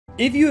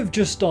If you have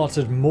just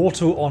started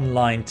Mortal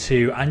Online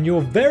 2 and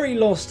you're very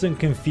lost and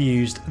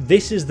confused,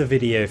 this is the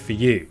video for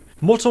you.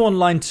 Mortal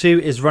Online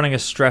 2 is running a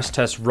stress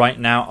test right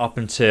now up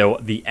until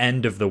the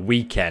end of the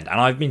weekend,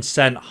 and I've been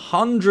sent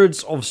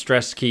hundreds of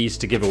stress keys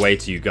to give away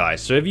to you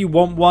guys. So if you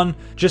want one,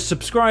 just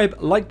subscribe,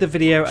 like the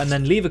video, and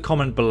then leave a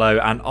comment below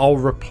and I'll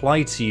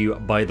reply to you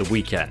by the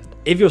weekend.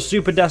 If you're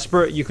super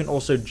desperate, you can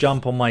also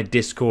jump on my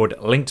Discord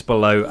linked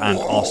below and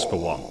ask for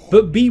one.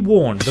 But be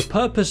warned, the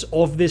purpose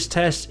of this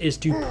test is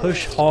to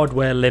push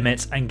hardware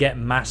limits and get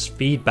mass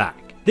feedback.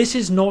 This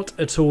is not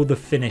at all the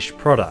finished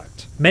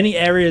product. Many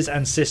areas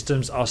and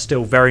systems are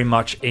still very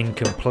much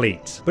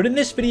incomplete. But in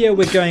this video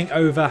we're going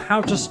over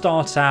how to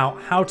start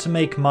out, how to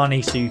make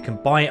money so you can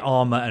buy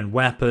armor and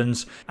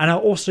weapons, and I'll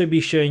also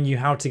be showing you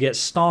how to get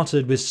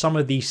started with some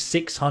of these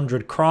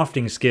 600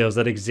 crafting skills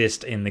that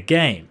exist in the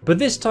game. But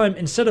this time,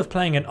 instead of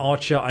playing an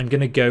archer, I'm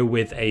going to go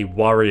with a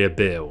warrior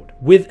build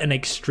with an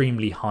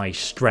extremely high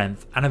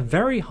strength and a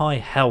very high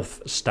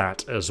health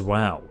stat as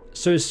well.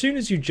 So as soon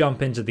as you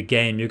jump into the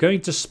game, you're going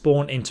to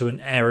spawn into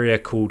an area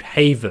called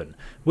Haven,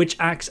 which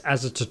acts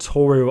as a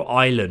tutorial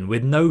island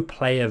with no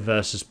player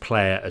versus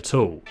player at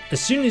all.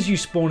 As soon as you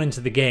spawn into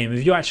the game,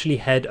 if you actually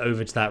head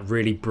over to that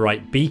really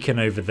bright beacon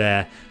over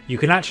there, you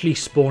can actually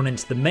spawn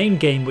into the main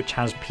game, which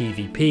has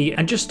PvP,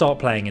 and just start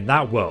playing in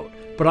that world.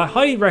 But I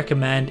highly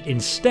recommend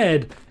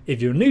instead,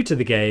 if you're new to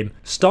the game,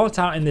 start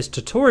out in this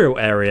tutorial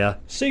area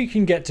so you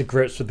can get to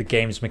grips with the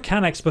game's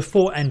mechanics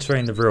before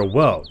entering the real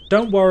world.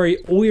 Don't worry,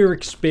 all your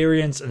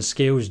experience and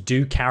skills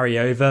do carry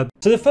over.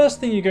 So the first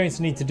thing you're going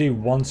to need to do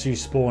once you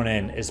spawn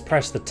in is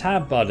press the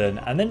tab button,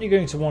 and then you're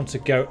going to want to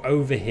go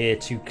over here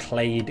to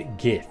Clade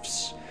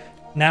Gifts.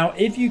 Now,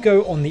 if you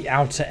go on the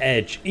outer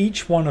edge,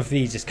 each one of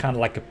these is kind of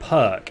like a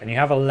perk, and you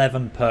have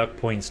 11 perk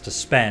points to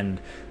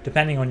spend.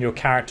 Depending on your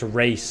character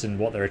race and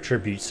what their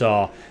attributes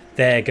are,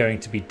 they're going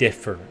to be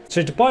different.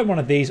 So to buy one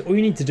of these, all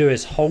you need to do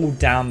is hold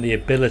down the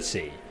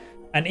ability,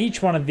 and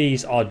each one of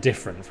these are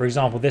different. For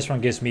example, this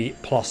one gives me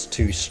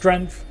 +2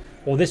 strength,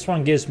 or this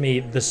one gives me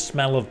the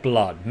smell of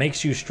blood,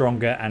 makes you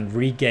stronger and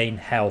regain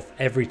health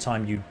every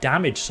time you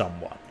damage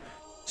someone.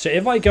 So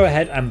if I go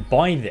ahead and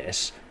buy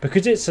this,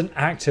 because it's an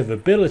active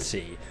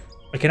ability,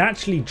 I can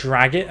actually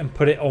drag it and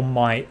put it on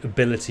my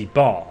ability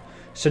bar.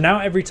 So now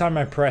every time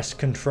I press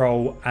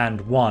Control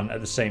and 1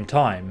 at the same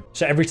time,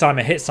 so every time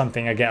I hit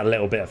something I get a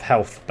little bit of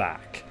health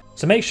back.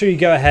 So make sure you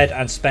go ahead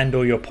and spend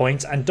all your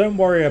points, and don't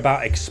worry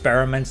about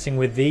experimenting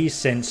with these,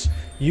 since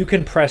you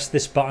can press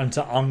this button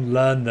to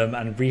unlearn them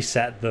and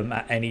reset them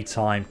at any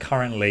time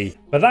currently.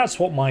 But that's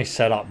what my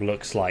setup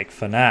looks like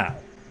for now.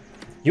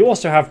 You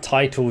also have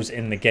titles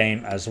in the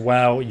game as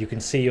well. You can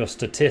see your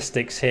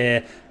statistics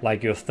here,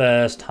 like your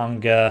thirst,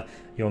 hunger,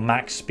 your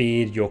max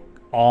speed, your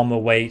armor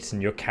weight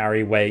and your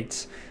carry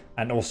weight,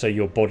 and also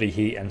your body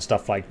heat and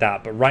stuff like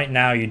that. But right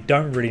now you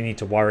don't really need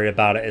to worry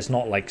about it. It's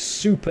not like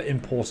super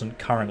important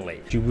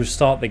currently. You will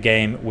start the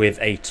game with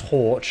a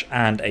torch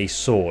and a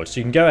sword.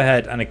 So you can go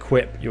ahead and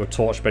equip your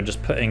torch by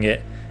just putting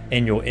it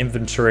in your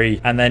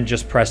inventory and then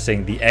just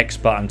pressing the X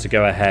button to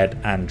go ahead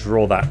and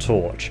draw that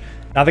torch.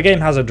 Now the game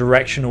has a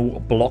directional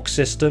block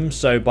system,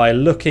 so by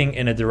looking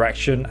in a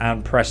direction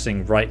and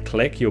pressing right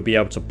click, you'll be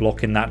able to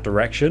block in that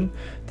direction.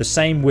 The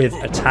same with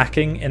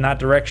attacking in that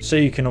direction, so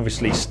you can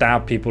obviously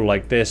stab people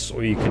like this,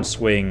 or you can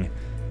swing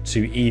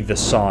to either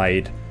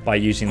side by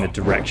using the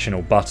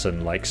directional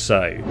button like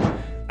so.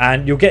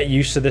 And you'll get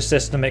used to the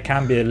system. It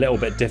can be a little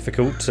bit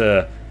difficult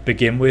to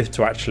begin with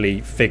to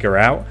actually figure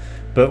out.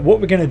 But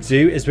what we're going to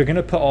do is we're going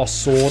to put our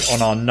sword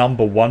on our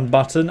number 1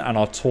 button and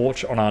our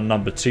torch on our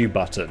number 2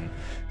 button.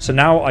 So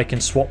now I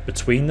can swap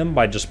between them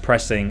by just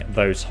pressing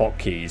those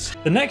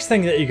hotkeys. The next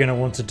thing that you're going to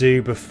want to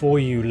do before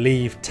you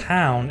leave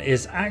town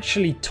is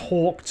actually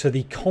talk to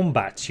the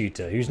combat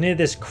tutor, who's near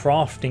this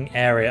crafting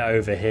area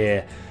over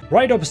here,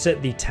 right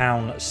opposite the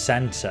town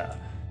center.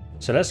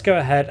 So let's go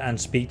ahead and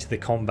speak to the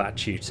combat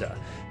tutor.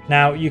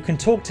 Now you can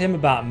talk to him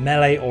about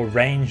melee or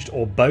ranged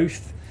or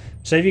both.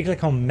 So if you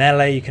click on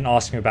melee, you can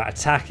ask him about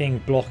attacking,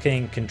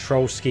 blocking,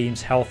 control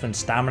schemes, health and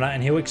stamina,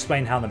 and he'll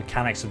explain how the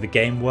mechanics of the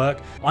game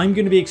work. I'm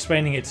going to be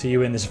explaining it to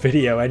you in this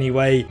video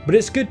anyway, but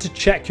it's good to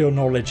check your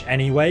knowledge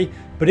anyway.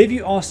 But if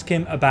you ask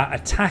him about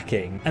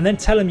attacking and then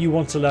tell him you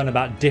want to learn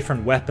about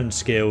different weapon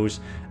skills,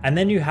 and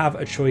then you have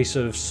a choice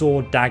of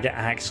sword, dagger,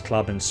 axe,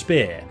 club and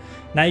spear.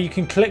 Now you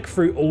can click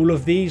through all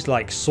of these,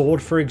 like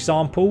sword for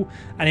example,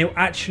 and he'll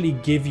actually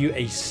give you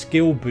a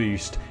skill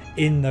boost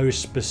in those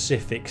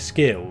specific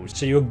skills.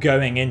 So you're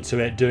going into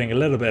it doing a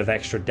little bit of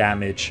extra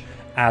damage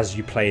as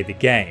you play the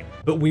game.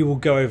 But we will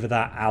go over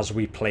that as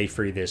we play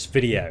through this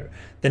video.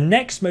 The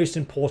next most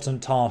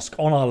important task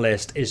on our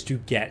list is to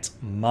get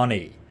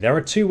money. There are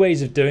 2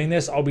 ways of doing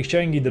this. I'll be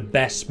showing you the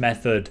best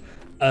method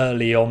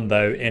early on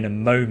though in a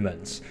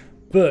moment.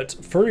 But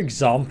for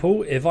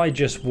example, if I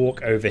just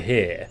walk over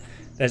here,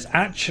 there's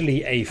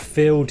actually a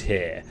field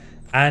here,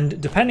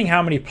 and depending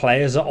how many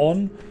players are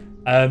on,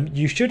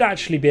 you should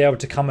actually be able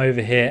to come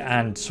over here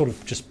and sort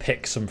of just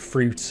pick some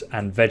fruit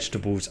and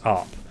vegetables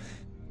up.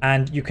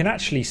 And you can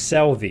actually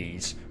sell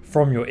these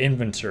from your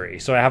inventory.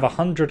 So I have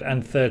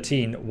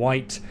 113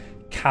 white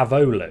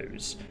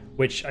cavolos,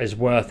 which is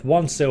worth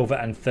 1 silver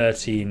and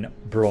 13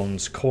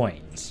 bronze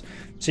coins.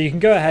 So you can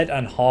go ahead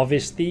and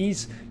harvest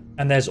these,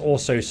 and there's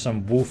also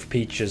some wolf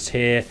peaches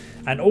here,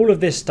 and all of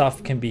this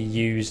stuff can be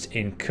used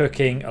in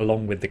cooking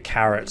along with the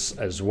carrots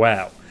as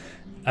well.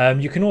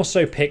 You can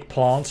also pick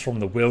plants from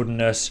the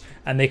wilderness,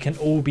 and they can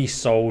all be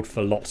sold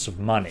for lots of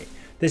money.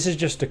 This is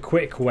just a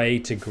quick way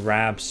to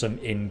grab some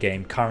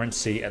in-game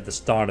currency at the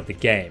start of the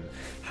game.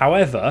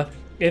 However,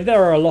 if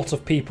there are a lot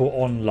of people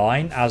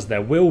online, as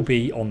there will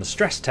be on the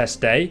stress test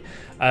day,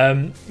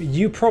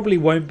 you probably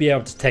won't be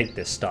able to take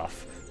this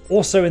stuff.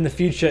 Also in the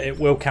future, it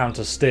will count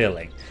as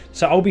stealing.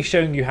 So I'll be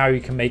showing you how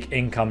you can make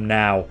income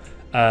now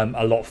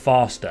a lot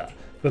faster.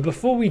 But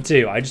before we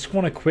do, I just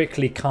want to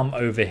quickly come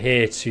over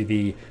here to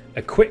the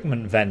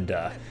equipment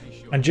vendor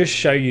and just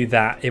show you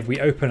that if we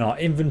open our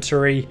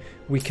inventory,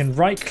 we can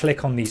right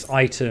click on these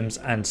items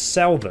and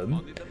sell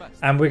them,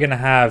 and we're going to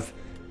have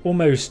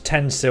almost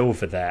 10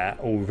 silver there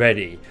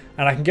already.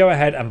 And I can go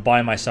ahead and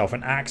buy myself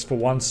an axe for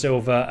 1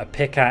 silver, a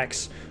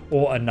pickaxe,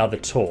 or another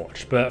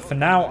torch. But for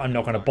now, I'm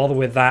not going to bother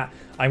with that.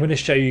 I'm going to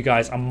show you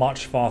guys a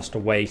much faster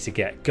way to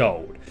get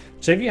gold.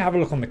 So if you have a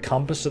look on the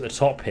compass at the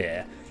top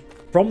here,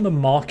 from the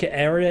market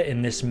area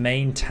in this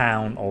main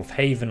town of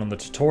Haven on the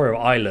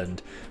tutorial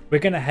island, we're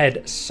going to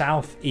head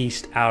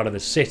southeast out of the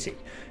city.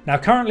 Now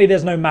currently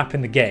there's no map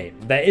in the game.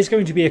 There is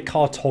going to be a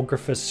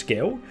cartographer's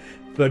skill,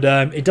 but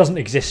it doesn't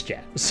exist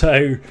yet.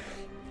 So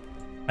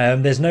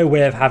there's no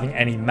way of having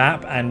any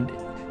map, and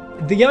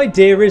the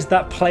idea is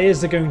that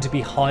players are going to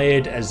be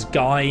hired as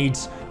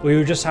guides. We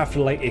will just have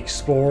to like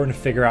explore and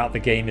figure out the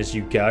game as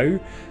you go.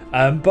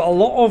 But a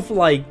lot of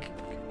like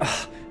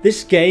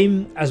this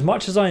game, as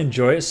much as I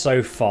enjoy it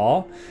so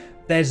far,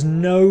 there's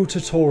no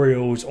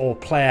tutorials or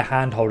player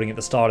hand-holding at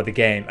the start of the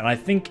game, and I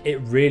think it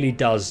really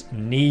does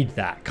need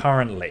that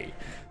currently,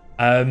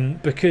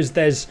 because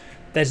there's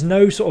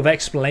no sort of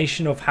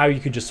explanation of how you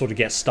could just sort of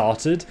get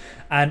started,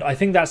 and I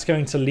think that's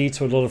going to lead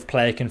to a lot of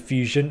player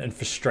confusion and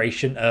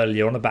frustration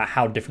early on about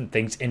how different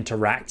things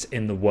interact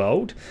in the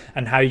world,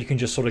 and how you can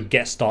just sort of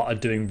get started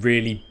doing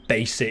really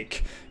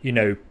basic, you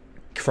know,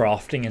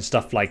 crafting and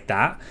stuff like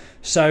that.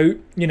 So,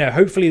 you know,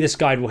 hopefully this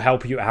guide will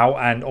help you out,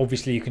 and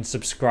obviously you can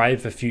subscribe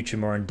for future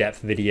more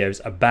in-depth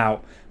videos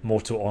about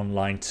Mortal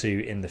Online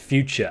 2 in the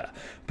future.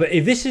 But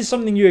if this is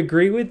something you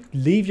agree with,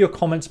 leave your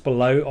comments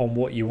below on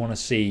what you want to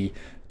see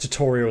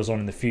tutorials on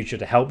in the future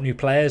to help new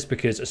players,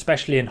 because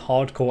especially in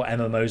hardcore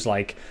MMOs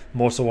like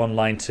Mortal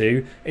Online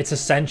 2, it's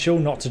essential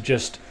not to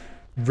just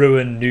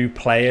ruin new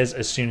players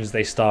as soon as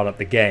they start up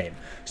the game.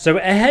 So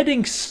we're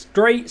heading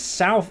straight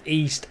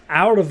southeast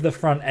out of the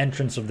front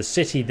entrance of the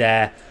city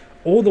there,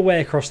 all the way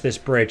across this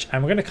bridge,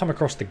 and we're going to come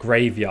across the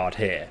graveyard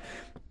here.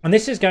 And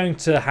this is going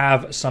to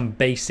have some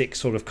basic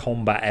sort of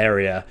combat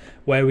area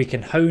where we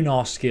can hone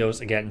our skills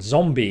against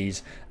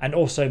zombies and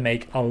also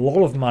make a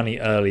lot of money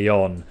early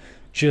on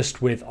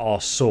just with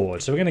our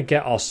sword. So we're going to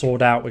get our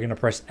sword out. We're going to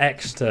press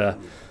X to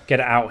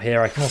get it out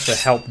here. I can also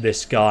help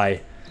this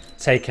guy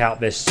take out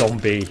this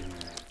zombie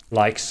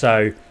like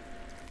so.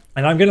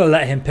 And I'm going to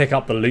let him pick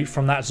up the loot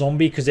from that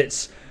zombie because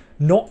it's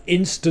not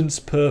instance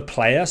per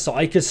player, so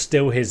I could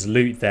steal his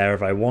loot there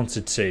if I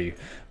wanted to.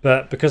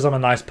 But because I'm a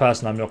nice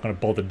person, I'm not going to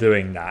bother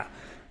doing that.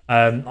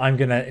 I'm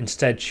going to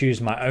instead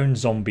choose my own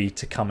zombie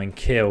to come and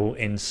kill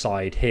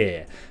inside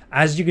here.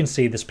 As you can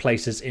see, this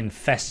place is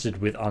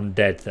infested with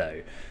undead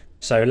though.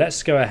 So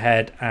let's go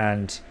ahead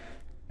and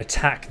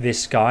attack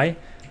this guy.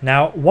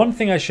 Now, one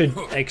thing I should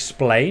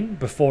explain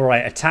before I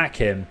attack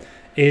him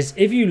is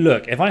if you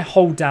look, if I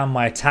hold down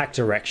my attack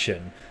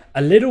direction,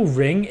 a little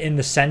ring in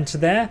the center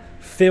there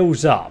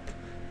fills up.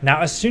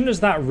 Now, as soon as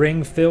that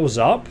ring fills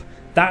up,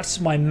 that's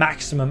my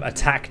maximum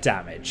attack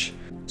damage.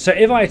 So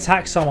if I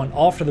attack someone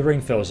after the ring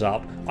fills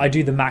up, I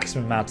do the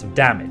maximum amount of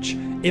damage.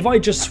 If I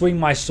just swing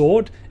my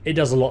sword, it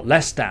does a lot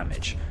less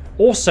damage.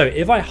 Also,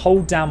 if I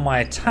hold down my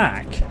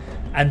attack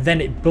and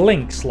then it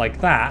blinks like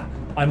that,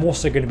 I'm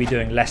also going to be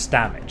doing less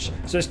damage.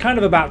 So it's kind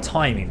of about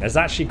timing. There's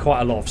actually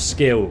quite a lot of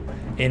skill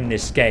in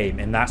this game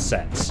in that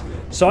sense.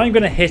 So I'm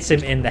going to hit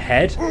him in the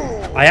head.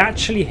 I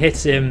actually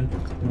hit him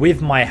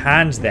with my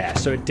hand there,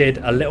 so it did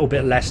a little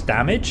bit less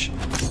damage.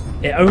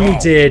 It only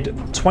did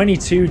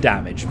 22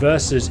 damage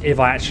versus if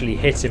I actually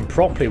hit him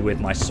properly with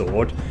my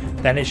sword,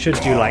 then it should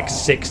do like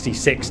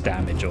 66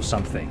 damage or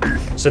something.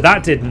 So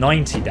that did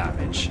 90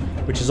 damage,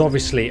 which is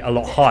obviously a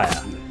lot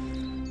higher.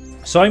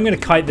 So I'm going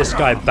to kite this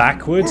guy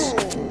backwards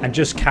and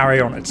just carry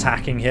on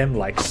attacking him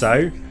like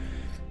so.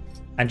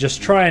 And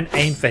just try and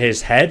aim for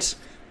his head.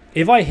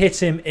 If I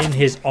hit him in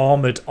his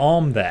armored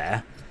arm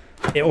there,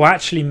 it will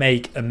actually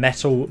make a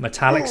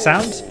metallic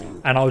sound,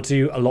 and I'll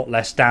do a lot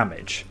less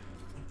damage.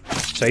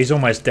 So he's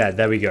almost dead.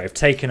 There we go. I've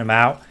taken him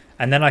out,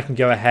 and then I can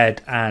go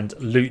ahead and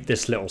loot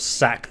this little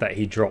sack that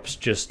he drops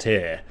just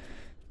here.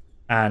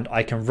 And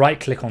I can right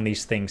click on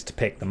these things to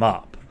pick them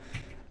up.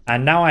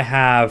 And now I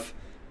have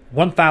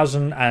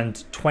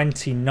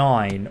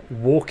 1029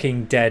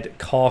 Walking Dead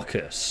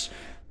carcass.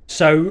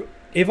 So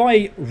if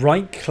I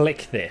right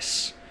click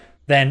this,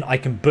 then I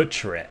can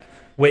butcher it,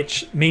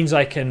 which means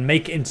I can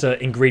make it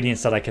into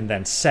ingredients that I can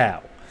then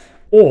sell.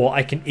 Or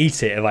I can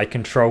eat it if I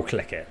control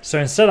click it. So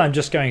instead I'm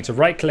just going to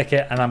right click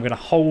it and I'm going to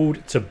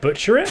hold to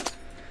butcher it.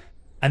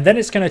 And then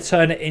it's going to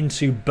turn it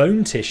into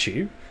bone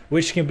tissue,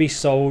 which can be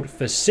sold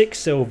for 6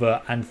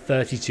 silver and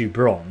 32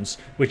 bronze,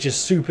 which is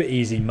super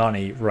easy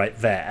money right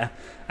there.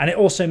 And it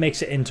also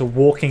makes it into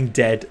Walking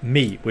Dead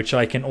meat, which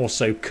I can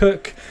also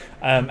cook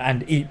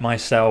and eat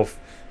myself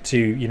to,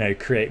 you know,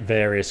 create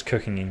various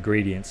cooking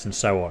ingredients and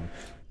so on.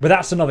 But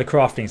that's another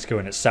crafting skill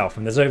in itself,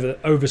 and there's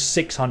over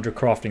 600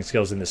 crafting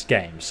skills in this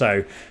game.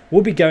 So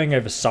we'll be going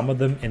over some of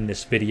them in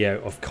this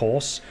video, of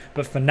course.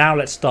 But for now,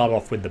 let's start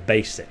off with the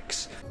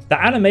basics. The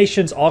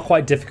animations are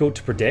quite difficult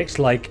to predict.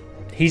 Like,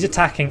 he's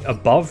attacking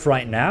above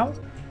right now.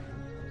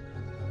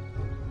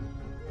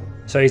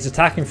 So he's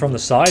attacking from the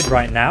side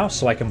right now,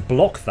 so I can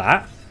block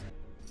that.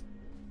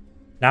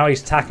 Now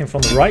he's attacking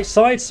from the right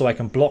side, so I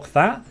can block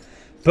that.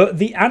 But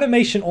the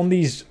animation on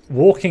these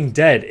Walking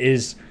Dead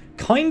is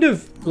kind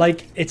of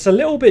like, it's a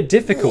little bit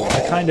difficult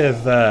to kind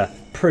of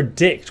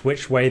predict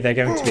which way they're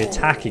going to be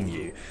attacking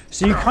you.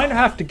 So you kind of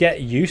have to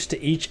get used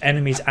to each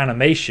enemy's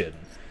animation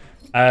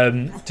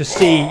to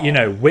see, you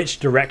know, which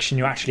direction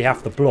you actually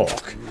have to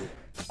block.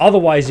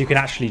 Otherwise, you can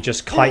actually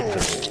just kite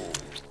them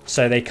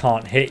so they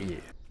can't hit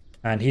you.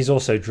 And he's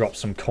also dropped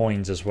some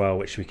coins as well,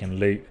 which we can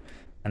loot.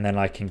 And then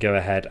I can go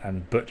ahead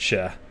and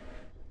butcher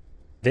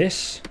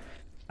this.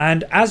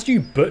 And as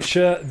you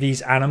butcher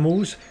these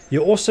animals,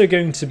 you're also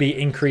going to be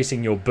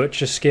increasing your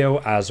butcher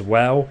skill as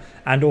well,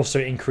 and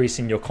also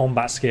increasing your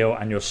combat skill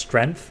and your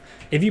strength.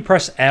 If you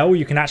press L,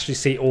 you can actually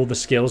see all the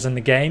skills in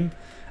the game,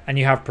 and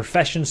you have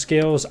profession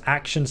skills,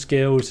 action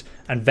skills,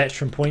 and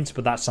veteran points,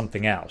 but that's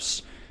something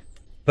else.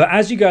 But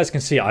as you guys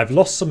can see, I've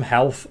lost some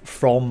health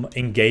from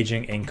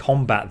engaging in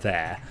combat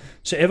there.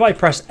 So if I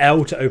press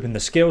L to open the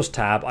skills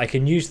tab, I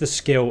can use the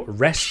skill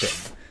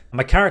resting.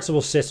 My character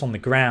will sit on the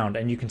ground,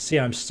 and you can see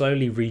I'm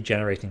slowly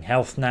regenerating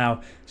health now.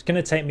 It's going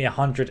to take me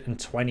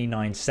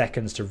 129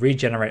 seconds to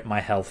regenerate my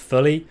health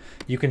fully.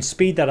 You can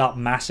speed that up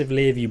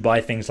massively if you buy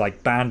things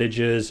like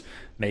bandages,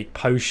 make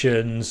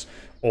potions,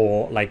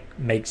 or like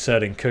make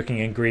certain cooking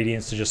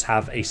ingredients to just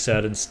have a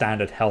certain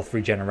standard health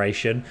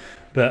regeneration.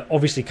 But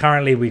obviously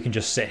currently we can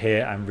just sit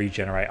here and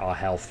regenerate our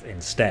health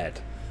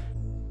instead.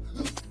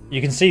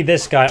 You can see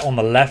this guy on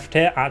the left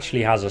here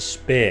actually has a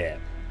spear.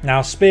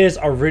 Now, spears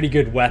are really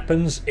good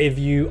weapons. If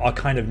you are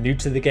kind of new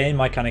to the game,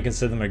 I kind of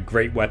consider them a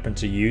great weapon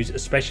to use,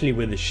 especially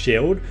with a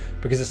shield,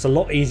 because it's a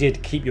lot easier to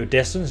keep your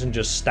distance and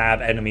just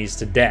stab enemies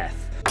to death.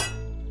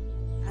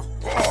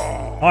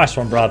 Nice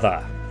one,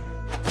 brother.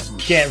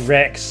 Get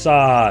wrecked,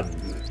 son.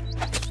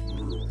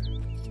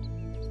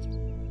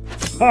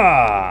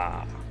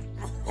 Ah!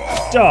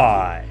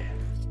 Die!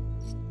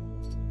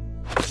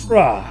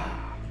 Rah!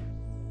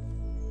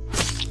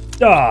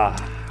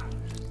 Die!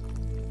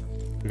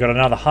 We've got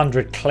another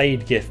 100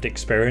 Clade Gift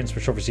experience,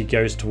 which obviously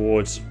goes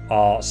towards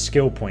our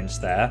skill points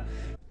there.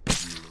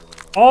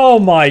 Oh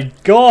my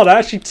god, I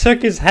actually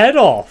took his head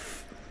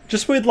off.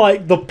 Just with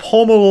like the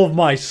pommel of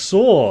my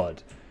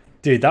sword.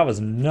 Dude, that was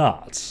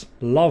nuts.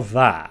 Love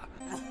that.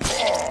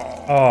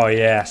 Oh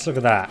yes, look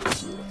at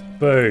that.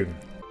 Boom.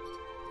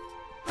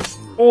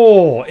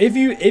 Oh, if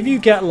you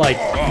get like,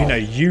 you know,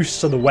 used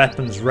to the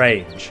weapon's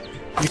range,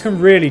 you can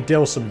really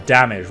deal some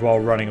damage while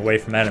running away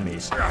from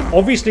enemies.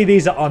 Obviously,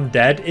 these are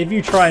undead. If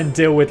you try and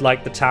deal with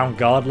like the town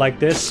guard like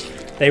this,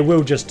 they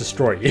will just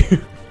destroy you.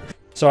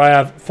 So I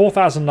have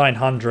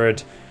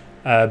 4,900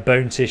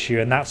 bone tissue,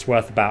 and that's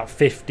worth about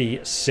 50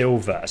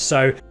 silver.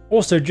 So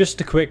also,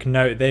 just a quick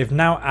note, they've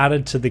now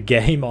added to the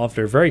game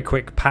after a very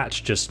quick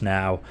patch just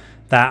now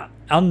that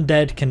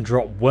undead can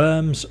drop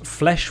worms,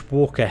 flesh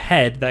walker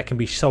head that can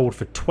be sold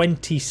for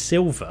 20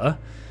 silver.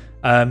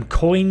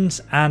 Coins,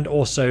 and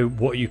also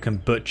what you can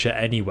butcher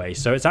anyway,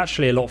 so it's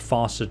actually a lot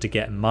faster to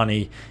get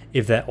money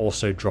if they're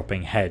also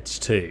dropping heads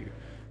too.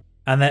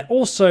 And they're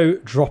also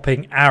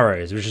dropping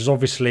arrows, which is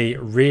obviously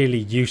really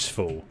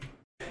useful.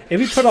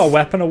 If we put our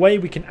weapon away,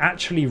 we can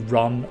actually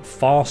run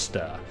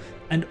faster,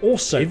 and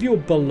also if you're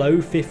below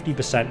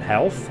 50%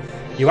 health,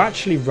 you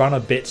actually run a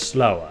bit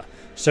slower,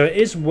 so it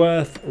is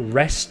worth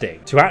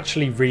resting to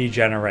actually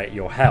regenerate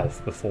your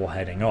health before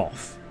heading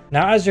off.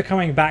 Now, as you're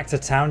coming back to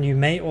town, you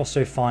may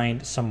also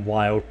find some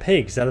wild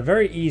pigs that are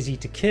very easy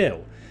to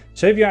kill.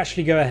 So if you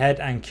actually go ahead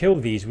and kill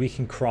these, we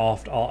can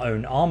craft our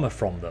own armor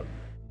from them.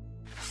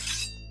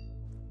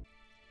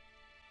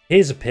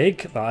 Here's a pig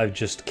that I've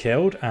just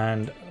killed,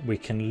 and we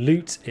can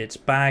loot its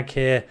bag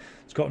here.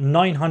 It's got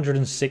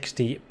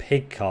 960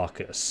 pig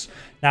carcass.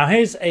 Now,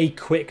 here's a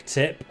quick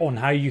tip on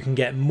how you can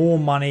get more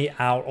money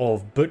out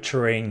of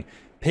butchering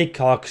pig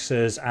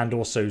carcasses and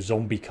also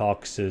zombie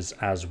carcasses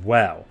as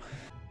well.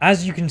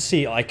 As you can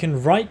see, I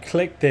can right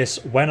click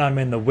this when I'm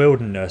in the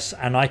wilderness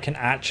and I can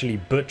actually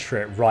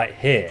butcher it right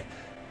here.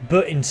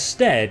 But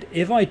instead,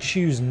 if I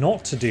choose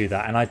not to do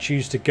that and I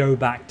choose to go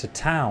back to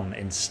town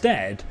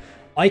instead,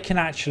 I can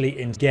actually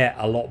get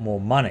a lot more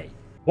money.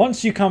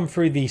 Once you come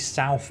through the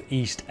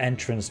southeast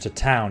entrance to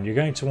town, you're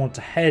going to want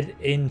to head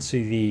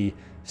into the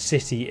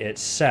city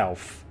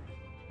itself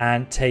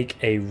and take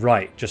a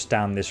right just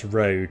down this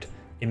road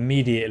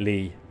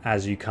immediately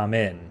as you come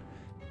in.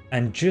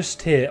 And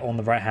just here on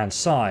the right hand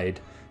side,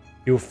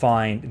 you'll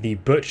find the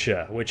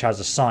butcher, which has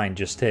a sign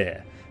just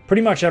here.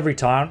 Pretty much every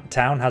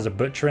town has a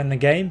butcher in the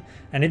game,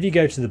 and if you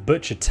go to the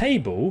butcher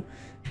table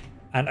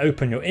and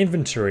open your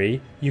inventory,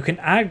 you can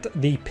add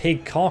the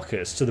pig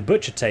carcass to the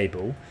butcher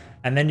table,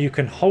 and then you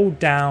can hold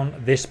down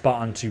this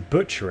button to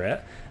butcher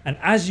it, and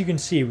as you can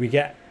see, we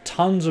get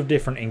tons of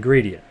different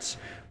ingredients.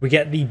 We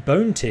get the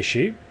bone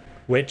tissue,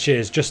 which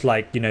is just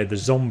like, you know, the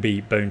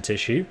zombie bone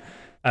tissue.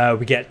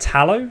 We get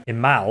tallow,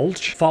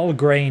 emalge, full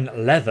grain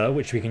leather,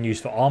 which we can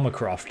use for armor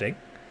crafting,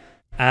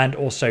 and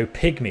also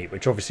pig meat,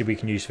 which obviously we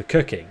can use for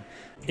cooking.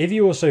 If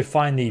you also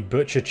find the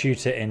butcher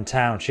tutor in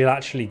town, she'll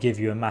actually give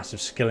you a massive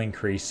skill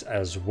increase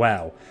as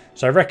well.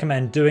 So I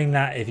recommend doing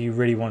that if you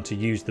really want to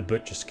use the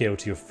butcher skill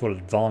to your full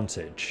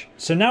advantage.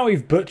 So now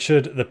we've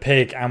butchered the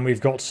pig and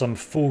we've got some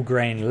full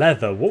grain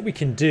leather, what we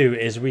can do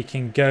is we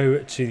can go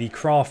to the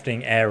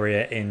crafting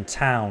area in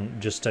town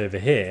just over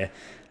here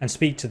and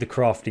speak to the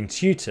crafting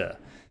tutor.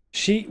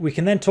 We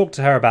can then talk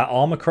to her about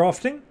armor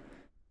crafting,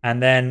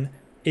 and then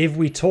if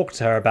we talk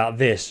to her about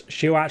this,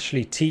 she'll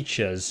actually teach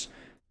us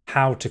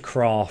how to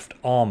craft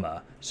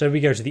armor. So we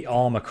go to the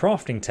armor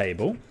crafting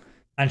table,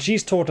 and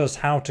she's taught us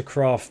how to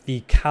craft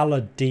the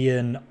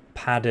Caladian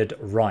padded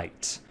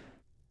right,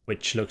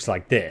 which looks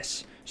like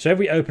this. So if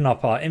we open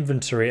up our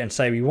inventory and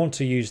say we want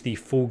to use the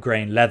full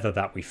grain leather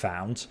that we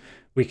found,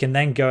 we can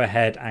then go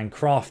ahead and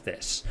craft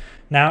this.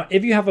 Now,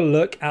 if you have a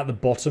look at the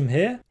bottom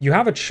here, you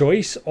have a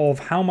choice of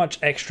how much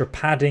extra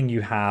padding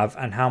you have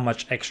and how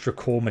much extra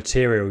core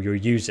material you're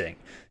using.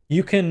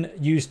 You can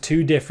use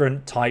two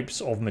different types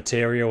of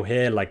material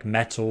here, like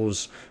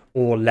metals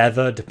or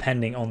leather,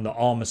 depending on the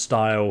armor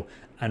style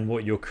and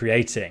what you're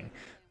creating.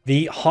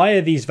 The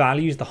higher these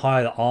values, the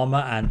higher the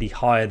armor and the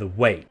higher the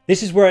weight.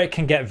 This is where it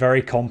can get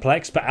very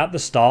complex, but at the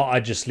start, I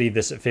just leave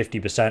this at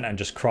 50% and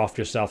just craft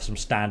yourself some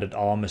standard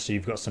armor so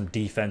you've got some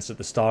defense at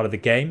the start of the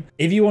game.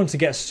 If you want to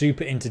get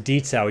super into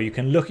detail, you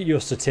can look at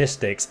your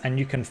statistics and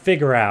you can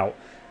figure out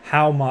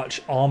how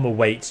much armor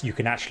weight you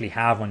can actually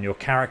have on your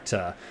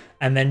character.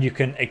 And then you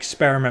can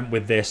experiment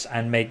with this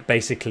and make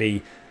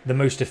basically the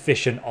most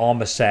efficient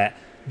armor set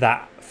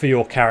that for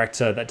your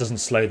character that doesn't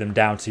slow them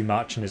down too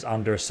much and is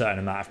under a certain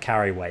amount of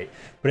carry weight.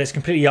 But it's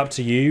completely up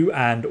to you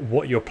and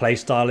what your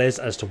playstyle is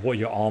as to what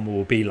your armor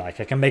will be like.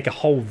 I can make a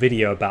whole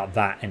video about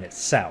that in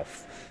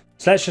itself.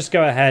 So let's just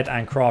go ahead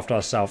and craft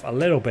ourselves a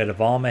little bit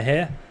of armor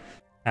here,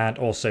 and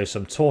also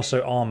some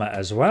torso armor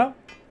as well,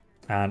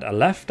 and a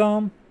left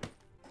arm.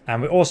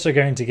 And we're also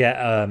going to get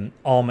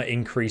armor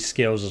increase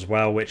skills as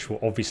well, which will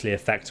obviously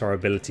affect our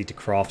ability to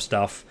craft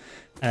stuff.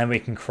 And then we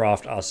can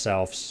craft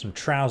ourselves some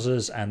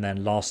trousers, and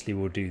then lastly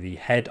we'll do the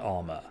head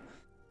armor.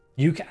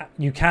 You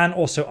can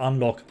also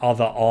unlock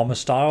other armor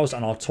styles,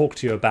 and I'll talk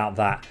to you about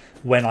that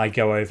when I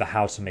go over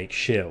how to make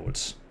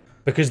shields.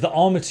 Because the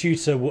armor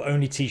tutor will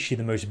only teach you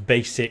the most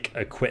basic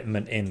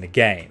equipment in the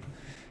game.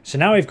 So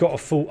now we've got a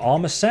full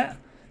armor set.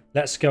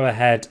 Let's go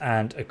ahead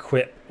and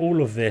equip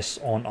all of this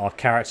on our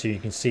character. You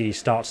can see he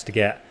starts to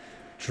get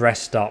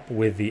dressed up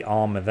with the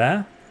armor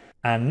there.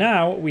 And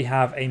now we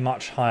have a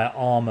much higher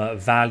armor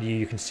value.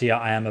 You can see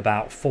I am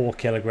about 4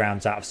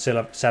 kilograms out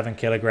of 7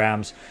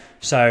 kilograms.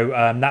 So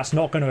that's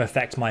not going to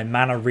affect my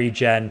mana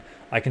regen.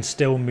 I can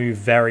still move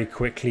very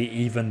quickly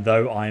even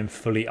though I am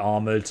fully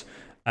armored.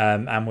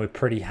 And we're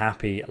pretty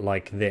happy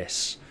like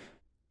this.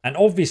 And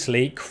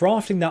obviously,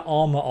 crafting that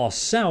armor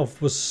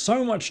ourselves was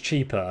so much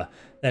cheaper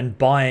than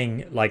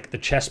buying like the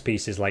chest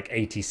pieces like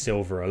 80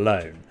 silver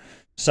alone.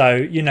 So,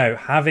 you know,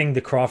 having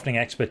the crafting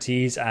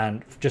expertise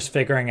and just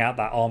figuring out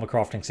that armor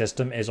crafting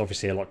system is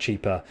obviously a lot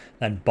cheaper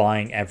than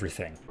buying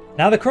everything.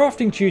 Now, the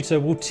crafting tutor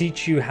will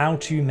teach you how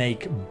to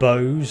make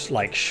bows,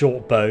 like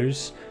short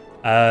bows,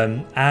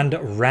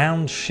 and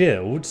round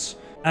shields,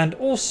 and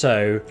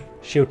also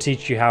she'll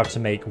teach you how to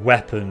make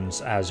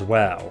weapons as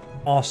well.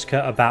 Ask her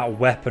about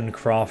weapon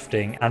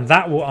crafting, and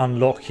that will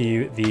unlock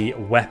you the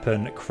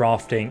weapon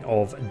crafting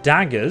of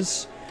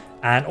daggers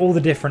and all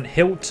the different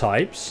hilt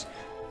types,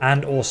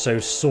 and also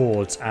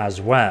swords as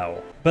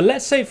well. But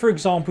let's say, for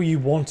example, you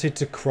wanted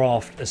to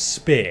craft a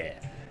spear.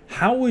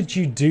 How would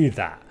you do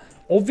that?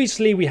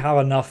 Obviously, we have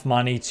enough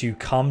money to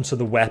come to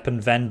the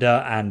weapon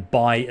vendor and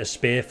buy a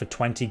spear for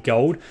 20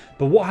 gold.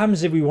 But what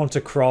happens if we want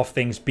to craft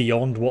things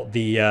beyond what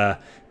the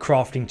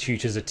crafting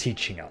tutors are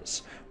teaching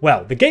us?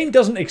 Well, the game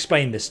doesn't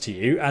explain this to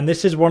you, and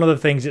this is one of the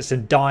things it's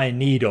in dire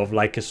need of,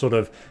 like a sort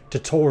of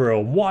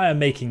tutorial, why I'm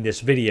making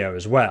this video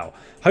as well.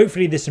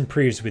 Hopefully this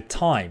improves with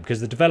time, because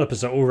the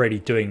developers are already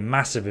doing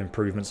massive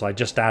improvements by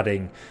just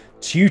adding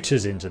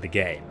tutors into the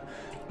game.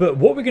 But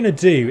what we're going to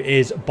do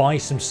is buy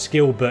some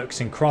skill books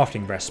and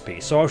crafting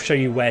recipes, so I'll show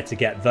you where to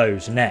get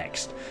those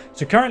next.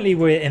 So currently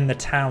we're in the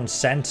town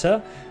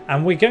centre,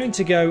 and we're going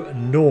to go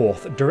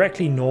north,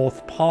 directly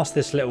north, past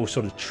this little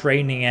sort of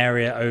training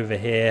area over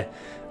here,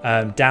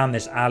 down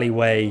this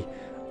alleyway,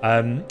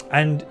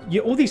 and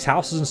all these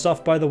houses and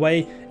stuff, by the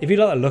way, if you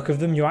like the look of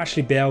them, you'll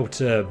actually be able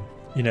to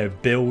you know,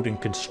 build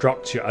and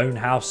construct your own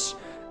house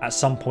at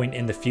some point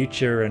in the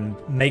future and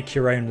make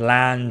your own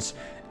lands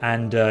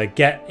and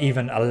get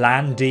even a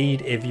land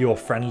deed if you're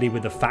friendly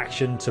with a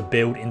faction to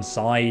build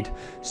inside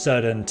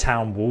certain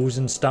town walls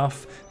and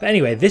stuff. But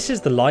anyway, this is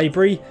the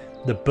library.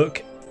 The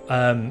book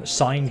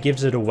sign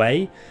gives it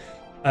away.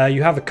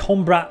 You have a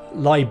combat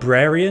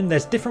librarian.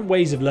 There's different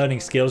ways of learning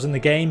skills in the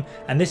game,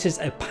 and this is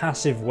a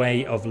passive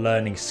way of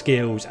learning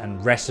skills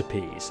and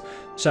recipes.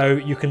 So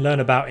you can learn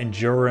about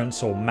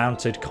endurance or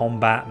mounted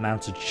combat,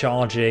 mounted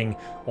charging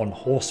on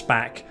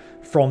horseback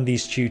from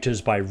these tutors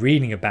by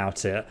reading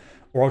about it.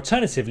 Or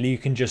alternatively, you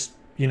can just,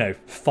 you know,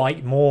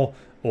 fight more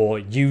or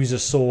use a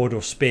sword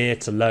or spear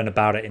to learn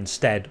about it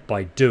instead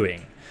by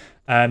doing.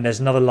 There's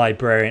another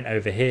librarian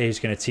over here who's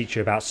going to teach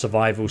you about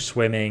survival,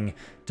 swimming,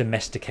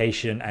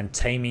 domestication, and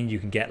taming. You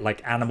can get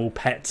like animal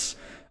pets.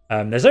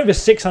 There's over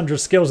 600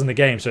 skills in the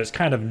game, so it's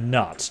kind of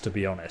nuts, to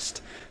be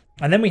honest.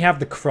 And then we have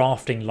the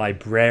crafting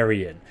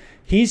librarian.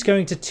 He's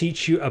going to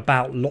teach you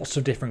about lots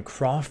of different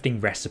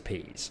crafting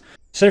recipes.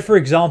 So for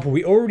example,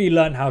 we already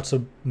learned how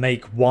to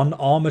make one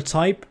armor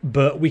type,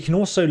 but we can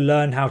also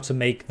learn how to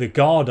make the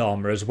guard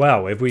armor as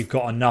well if we've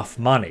got enough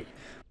money.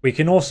 We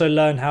can also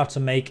learn how to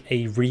make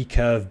a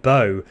recurve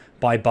bow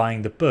by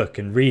buying the book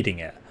and reading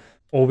it.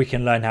 Or we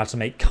can learn how to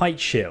make kite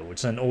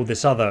shields and all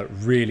this other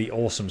really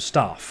awesome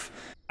stuff.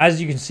 As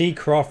you can see,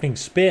 crafting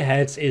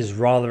spearheads is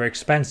rather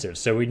expensive,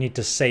 so we need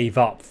to save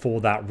up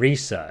for that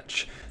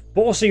research.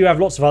 But also you have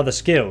lots of other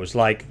skills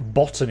like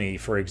botany,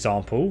 for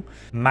example,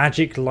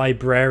 magic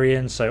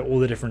librarian, so all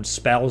the different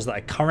spells that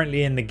are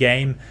currently in the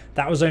game.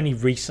 That was only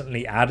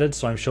recently added,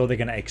 so I'm sure they're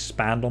going to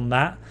expand on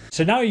that.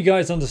 So now you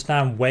guys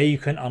understand where you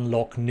can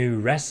unlock new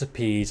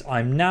recipes.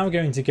 I'm now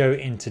going to go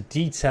into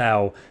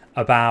detail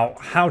about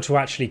how to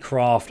actually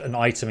craft an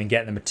item and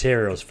get the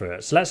materials for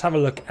it. So let's have a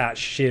look at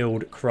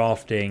shield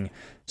crafting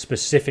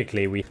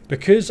specifically.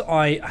 Because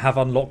I have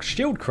unlocked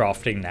shield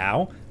crafting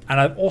now, and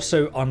I've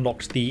also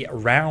unlocked the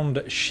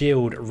round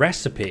shield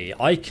recipe,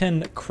 I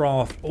can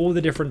craft all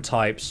the different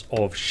types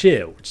of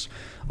shields.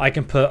 I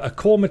can put a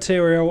core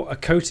material, a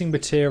coating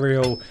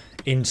material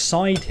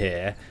inside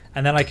here,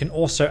 and then I can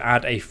also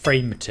add a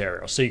frame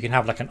material, so you can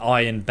have like an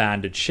iron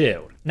banded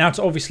shield. Now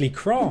to obviously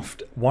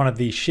craft one of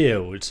these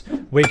shields,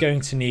 we're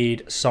going to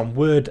need some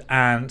wood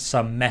and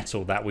some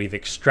metal that we've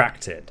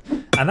extracted.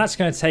 And that's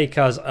going to take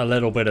us a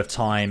little bit of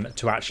time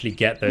to actually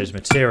get those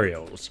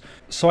materials.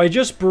 So I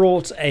just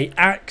brought an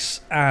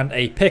axe and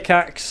a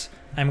pickaxe,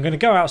 and we're going to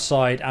go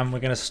outside and we're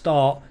going to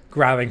start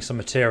grabbing some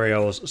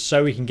materials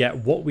so we can get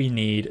what we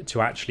need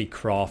to actually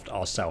craft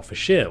ourselves a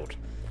shield.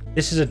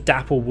 This is a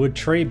dapple wood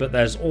tree, but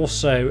there's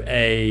also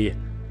a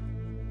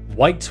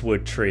white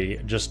wood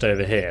tree just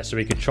over here. So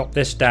we could chop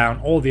this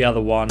down or the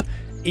other one.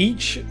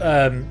 Each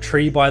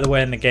tree, by the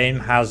way, in the game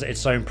has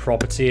its own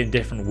property and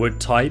different wood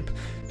type.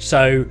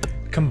 So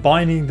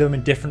combining them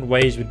in different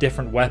ways with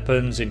different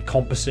weapons, in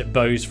composite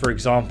bows, for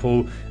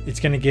example, it's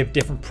going to give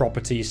different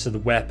properties to the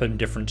weapon,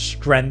 different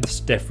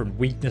strengths, different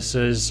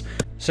weaknesses.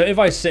 So if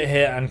I sit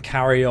here and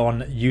carry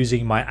on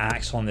using my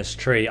axe on this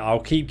tree, I'll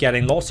keep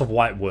getting lots of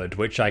white wood,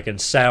 which I can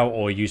sell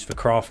or use for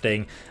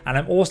crafting. And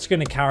I'm also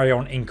going to carry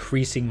on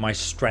increasing my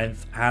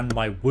strength and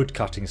my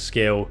woodcutting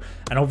skill.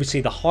 And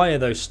obviously the higher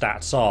those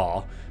stats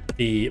are,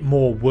 the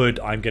more wood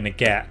I'm going to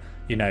get,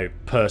 you know,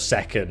 per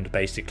second,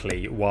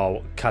 basically,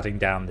 while cutting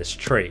down this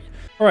tree.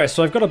 Alright,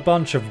 so I've got a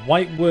bunch of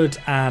white wood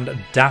and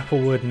dapple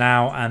wood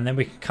now, and then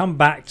we can come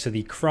back to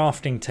the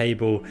crafting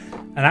table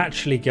and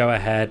actually go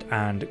ahead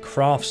and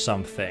craft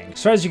something.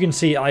 So as you can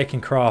see, I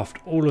can craft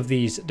all of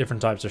these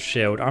different types of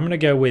shield. I'm going to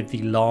go with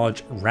the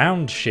large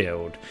round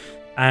shield,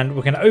 and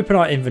we're going to open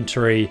our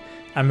inventory,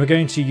 and we're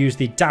going to use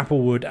the dapple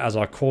wood as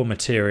our core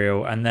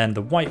material, and then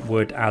the white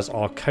wood as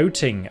our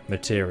coating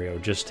material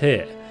just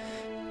here.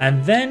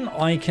 And then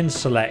I can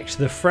select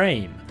the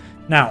frame.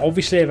 Now,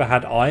 obviously, if I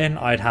had iron,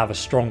 I'd have a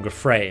stronger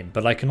frame,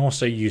 but I can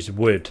also use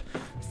wood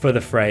for the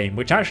frame,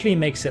 which actually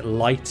makes it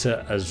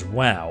lighter as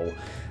well.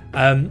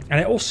 And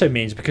it also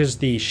means, because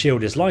the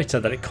shield is lighter,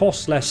 that it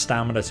costs less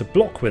stamina to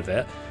block with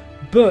it,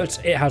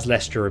 but it has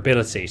less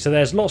durability. So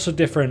there's lots of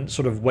different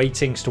sort of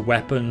weightings to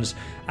weapons,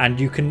 and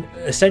you can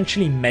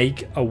essentially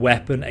make a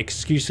weapon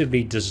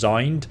exclusively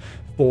designed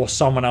for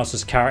someone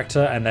else's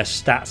character and their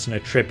stats and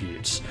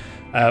attributes.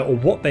 Or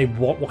what they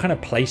want, what kind of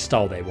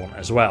playstyle they want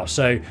as well.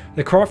 So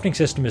the crafting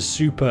system is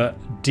super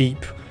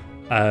deep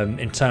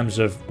in terms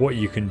of what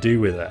you can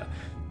do with it.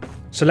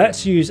 So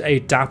let's use a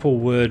dapple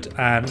wood,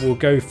 and we'll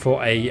go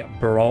for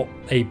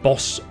a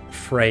boss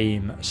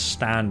frame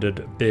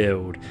standard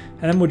build,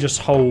 and then we'll just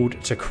hold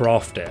to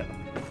craft it.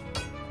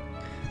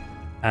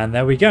 And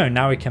there we go.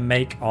 Now we can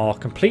make our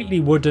completely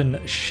wooden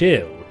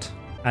shield.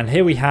 And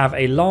here we have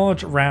a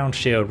large round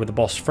shield with a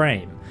boss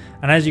frame.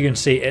 And as you can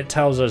see, it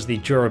tells us the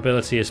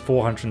durability is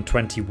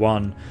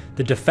 421,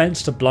 the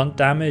defense to blunt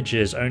damage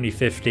is only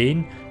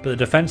 15, but the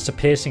defense to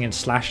piercing and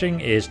slashing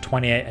is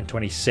 28 and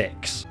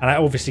 26. And I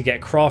obviously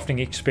get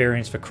crafting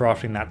experience for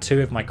crafting that too.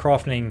 If my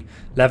crafting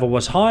level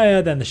was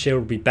higher, then the shield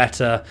would be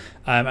better,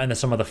 and there's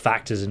some other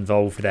factors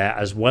involved there,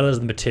 as well as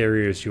the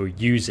materials you're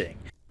using.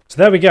 So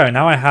there we go,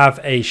 now I have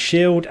a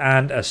shield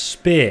and a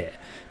spear.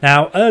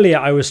 Now earlier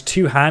I was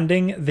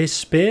two-handing this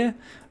spear,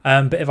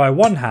 but if I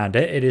one-hand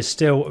it, it is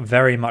still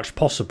very much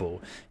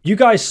possible. You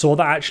guys saw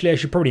that actually, I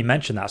should probably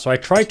mention that. So I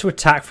tried to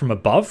attack from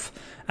above,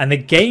 and the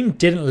game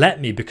didn't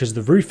let me because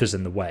the roof is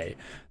in the way.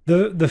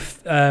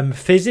 The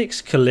physics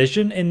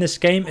collision in this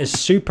game is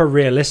super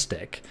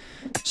realistic.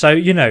 So,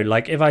 you know,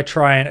 like if I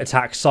try and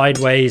attack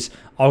sideways,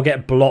 I'll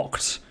get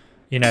blocked,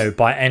 you know,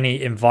 by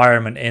any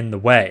environment in the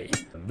way.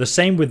 The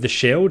same with the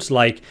shields,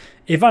 like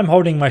if I'm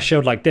holding my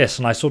shield like this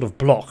and I sort of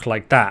block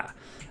like that,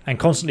 and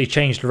constantly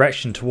change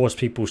direction towards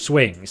people's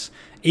swings,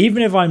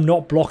 even if I'm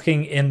not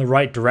blocking in the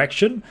right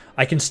direction,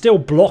 I can still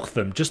block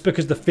them just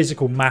because the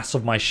physical mass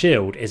of my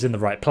shield is in the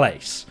right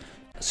place.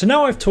 So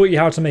now I've taught you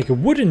how to make a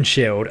wooden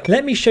shield,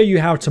 let me show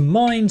you how to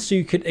mine so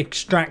you can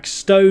extract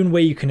stone,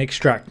 where you can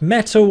extract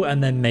metal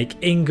and then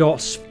make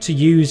ingots to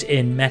use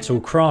in metal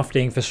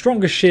crafting for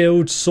stronger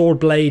shields, sword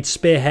blades,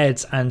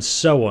 spearheads and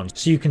so on.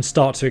 So you can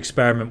start to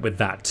experiment with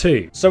that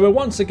too. So we're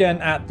once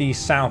again at the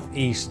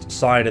southeast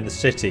side of the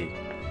city.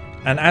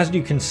 And as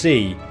you can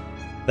see,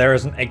 there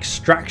is an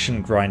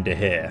extraction grinder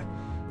here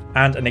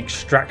and an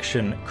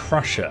extraction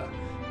crusher.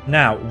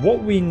 Now,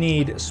 what we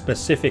need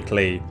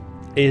specifically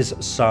is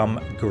some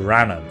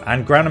granum.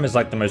 And granum is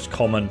like the most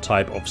common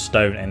type of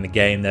stone in the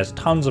game. There's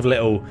tons of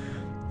little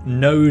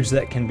nodes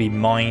that can be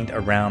mined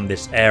around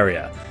this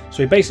area.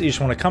 So we basically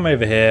just want to come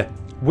over here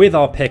with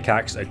our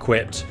pickaxe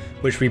equipped,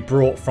 which we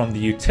brought from the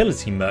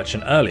utility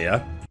merchant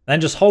earlier. Then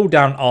just hold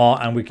down R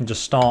and we can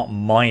just start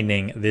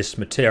mining this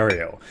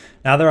material.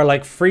 Now there are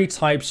like 3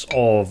 types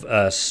of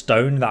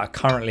stone that are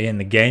currently in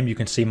the game. You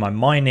can see my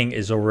mining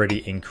is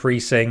already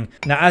increasing.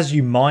 Now as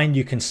you mine,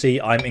 you can see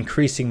I'm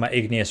increasing my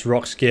igneous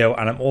rock skill,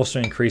 and I'm also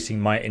increasing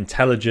my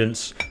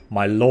intelligence,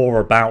 my lore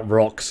about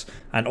rocks,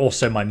 and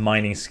also my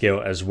mining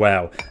skill as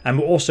well. And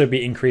we'll also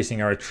be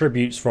increasing our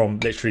attributes from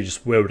literally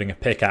just wielding a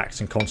pickaxe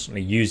and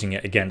constantly using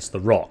it against the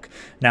rock.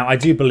 Now I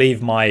do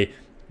believe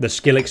the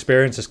skill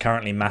experience is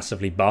currently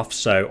massively buffed,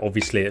 so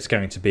obviously it's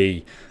going to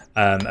be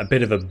a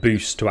bit of a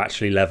boost to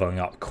actually leveling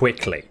up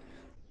quickly.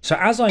 So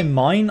as I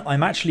mine,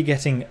 I'm actually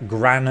getting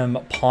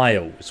granum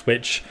piles,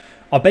 which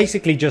are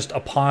basically just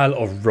a pile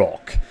of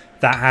rock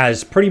that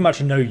has pretty much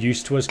no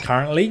use to us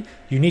currently.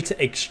 You need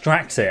to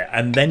extract it,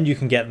 and then you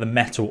can get the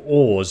metal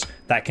ores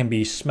that can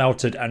be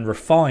smelted and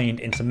refined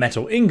into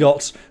metal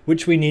ingots,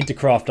 which we need to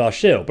craft our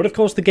shield. But of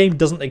course the game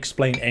doesn't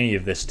explain any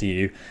of this to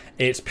you.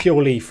 It's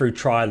purely through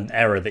trial and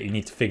error that you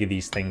need to figure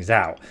these things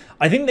out.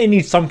 I think they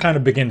need some kind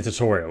of beginner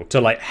tutorial to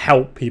like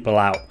help people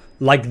out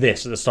like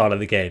this at the start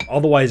of the game.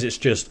 Otherwise it's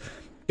just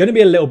going to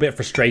be a little bit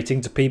frustrating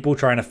to people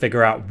trying to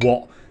figure out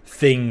what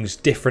things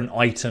different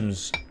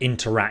items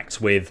interact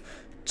with,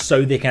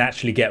 so they can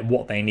actually get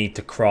what they need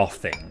to craft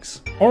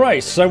things.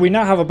 Alright, so we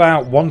now have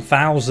about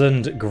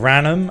 1000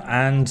 granum,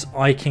 and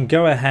I can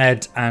go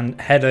ahead and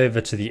head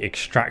over to the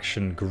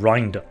extraction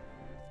grinder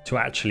to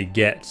actually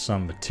get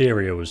some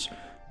materials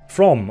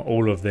from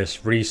all of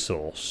this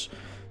resource.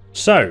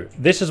 So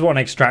this is what an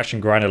extraction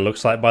grinder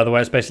looks like, by the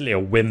way. It's basically a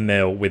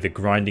windmill with a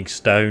grinding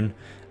stone,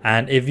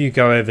 and if you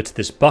go over to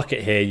this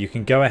bucket here, you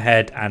can go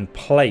ahead and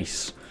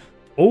place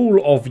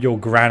all of your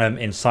granum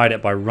inside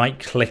it by right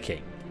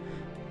clicking.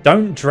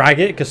 Don't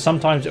drag it, because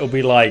sometimes it'll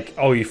be like,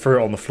 oh, you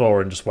threw it on the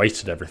floor and just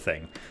wasted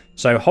everything.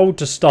 So hold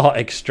to start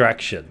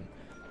extraction.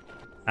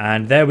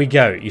 And there we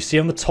go. You see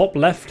on the top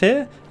left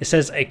here, it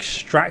says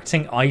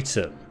extracting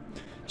item.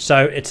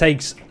 So it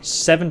takes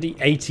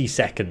 70-80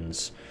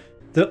 seconds.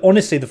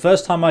 Honestly, the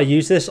first time I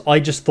used this, I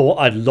just thought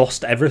I'd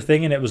lost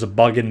everything and it was a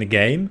bug in the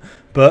game.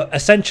 But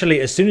essentially,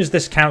 as soon as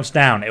this counts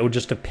down, it will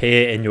just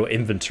appear in your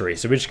inventory.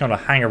 So we're just going to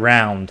hang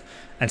around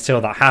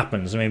until that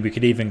happens. I mean, we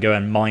could even go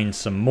and mine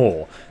some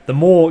more. The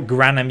more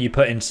granum you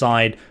put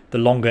inside, the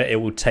longer it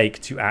will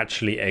take to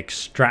actually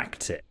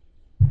extract it.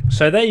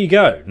 So there you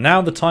go.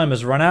 Now the time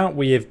has run out.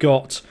 We have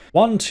got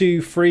 1,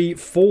 2, 3,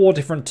 4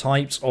 different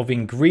types of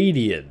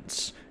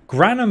ingredients.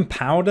 Granum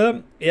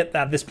powder,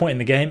 at this point in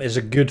the game, is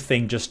a good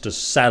thing just to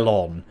sell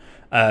on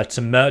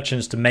to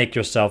merchants to make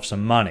yourself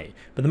some money.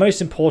 But the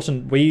most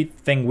important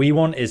thing we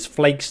want is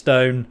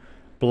flakestone,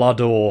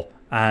 blood ore,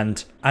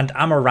 and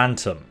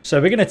amaranthum.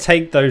 So we're going to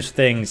take those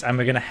things and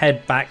we're going to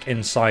head back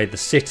inside the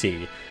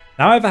city.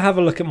 Now if I have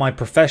a look at my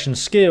profession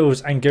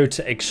skills and go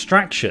to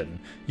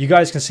extraction, you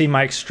guys can see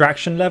my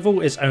extraction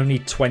level is only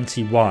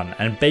 21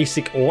 and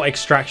basic ore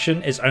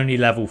extraction is only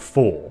level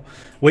 4,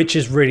 which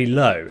is really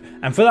low.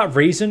 And for that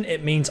reason,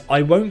 it means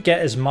I won't get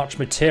as much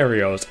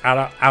materials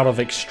out of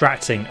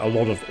extracting a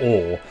lot of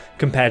ore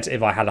compared to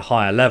if I had a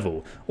higher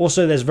level.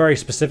 Also, there's very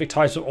specific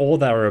types of ore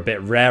that are a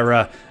bit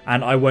rarer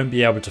and I won't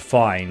be able to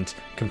find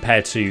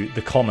compared to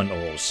the common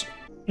ores.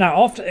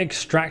 Now, after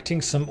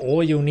extracting some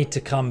ore, you'll need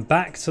to come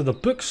back to the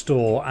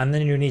bookstore, and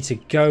then you'll need to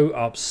go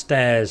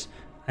upstairs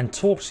and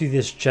talk to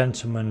this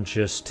gentleman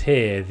just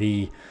here,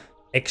 the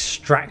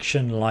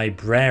extraction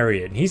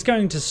librarian. He's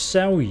going to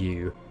sell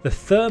you the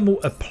thermal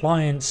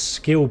appliance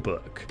skill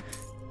book,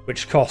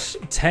 which costs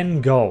 10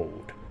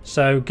 gold.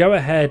 So go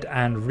ahead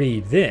and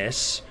read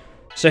this.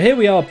 So here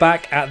we are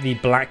back at the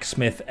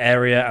blacksmith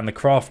area and the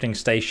crafting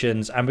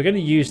stations, and we're going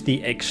to use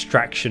the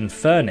extraction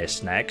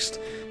furnace next,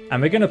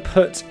 and we're going to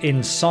put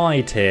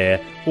inside here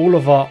all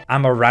of our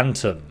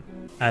amaranthum,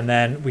 and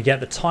then we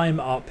get the time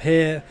up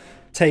here.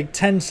 Take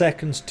 10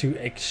 seconds to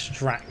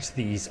extract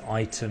these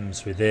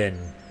items within.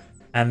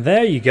 And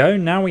there you go.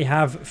 Now we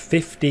have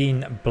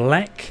 15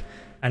 black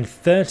and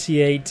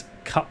 38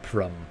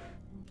 cuprum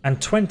and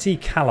 20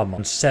 calamine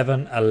and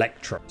 7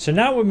 electrum. So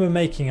now when we're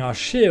making our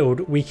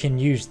shield, we can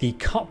use the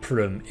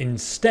cuprum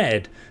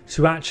instead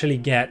to actually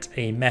get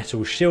a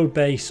metal shield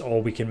base,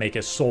 or we can make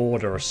a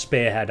sword or a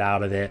spearhead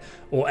out of it,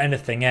 or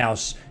anything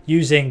else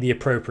using the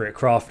appropriate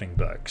crafting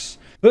books.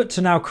 But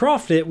to now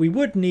craft it, we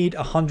would need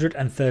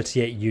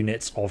 138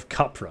 units of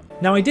cuprum.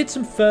 Now, I did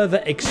some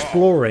further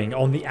exploring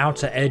on the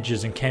outer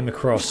edges and came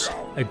across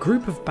a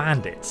group of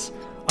bandits.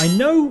 I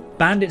know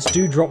bandits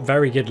do drop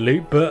very good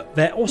loot, but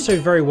they're also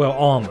very well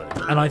armored.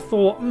 And I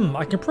thought,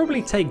 I can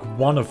probably take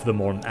one of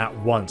them on at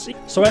once.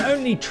 So I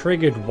only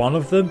triggered one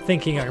of them,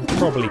 thinking I can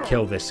probably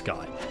kill this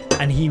guy.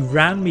 And he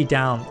ran me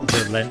down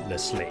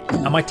relentlessly.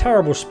 And my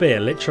terrible spear,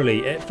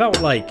 literally, it felt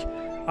like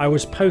I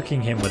was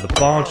poking him with a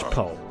barge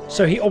pole.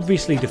 So he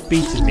obviously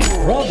defeated me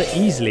rather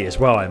easily as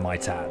well, I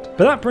might add.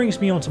 But that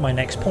brings me on to my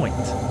next point,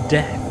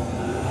 death.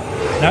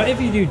 Now,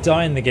 if you do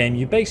die in the game,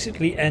 you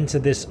basically enter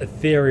this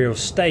ethereal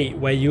state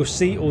where you'll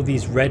see all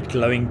these red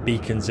glowing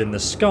beacons in the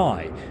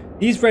sky.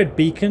 These red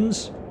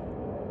beacons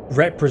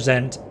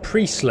represent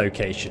priest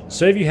locations.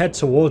 So if you head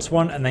towards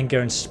one and then go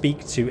and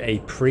speak to a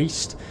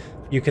priest,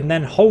 you can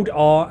then hold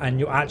R and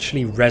you'll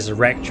actually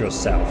resurrect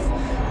yourself.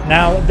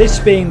 Now, this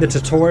being the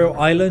tutorial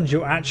island,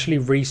 you'll actually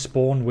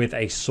respawn with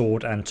a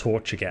sword and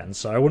torch again.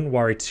 So I wouldn't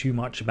worry too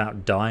much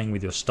about dying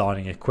with your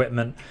starting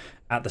equipment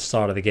at the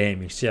start of the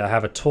game. You see I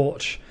have a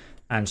torch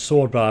and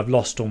sword, but I've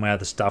lost all my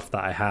other stuff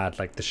that I had,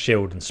 like the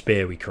shield and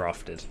spear we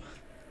crafted.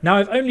 Now,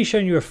 I've only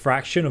shown you a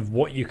fraction of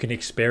what you can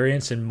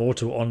experience in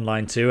Mortal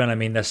Online 2, and I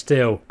mean, they've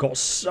still got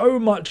so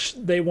much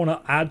they want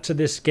to add to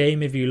this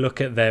game. If you look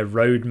at their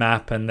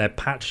roadmap, and they're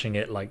patching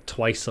it like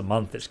twice a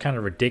month, it's kind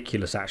of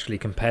ridiculous actually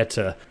compared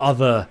to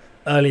other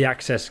early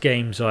access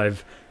games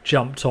I've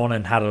jumped on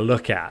and had a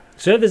look at.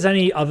 So if there's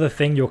any other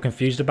thing you're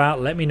confused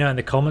about, let me know in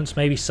the comments.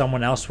 Maybe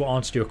someone else will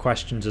answer your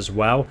questions as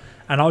well,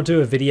 and I'll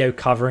do a video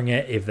covering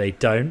it if they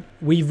don't.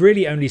 We've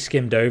really only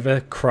skimmed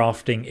over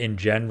crafting in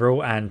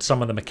general and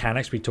some of the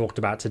mechanics we talked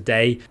about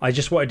today. I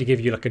just wanted to give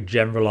you like a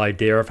general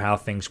idea of how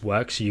things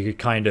work so you could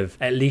kind of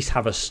at least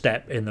have a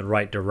step in the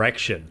right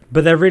direction.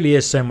 But there really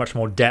is so much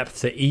more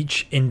depth to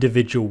each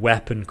individual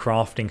weapon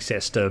crafting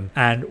system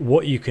and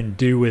what you can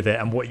do with it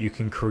and what you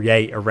can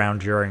create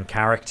around your own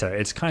character.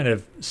 It's kind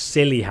of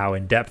silly how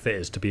in depth it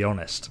is, to be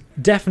honest.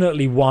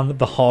 Definitely one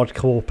the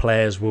hardcore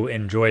players will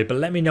enjoy, but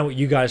let me know what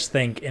you guys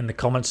think in the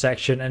comment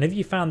section, and if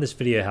you found this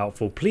video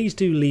helpful, please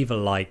do leave a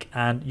like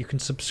and you can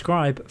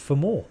subscribe for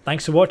more.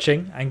 Thanks for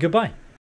watching and goodbye.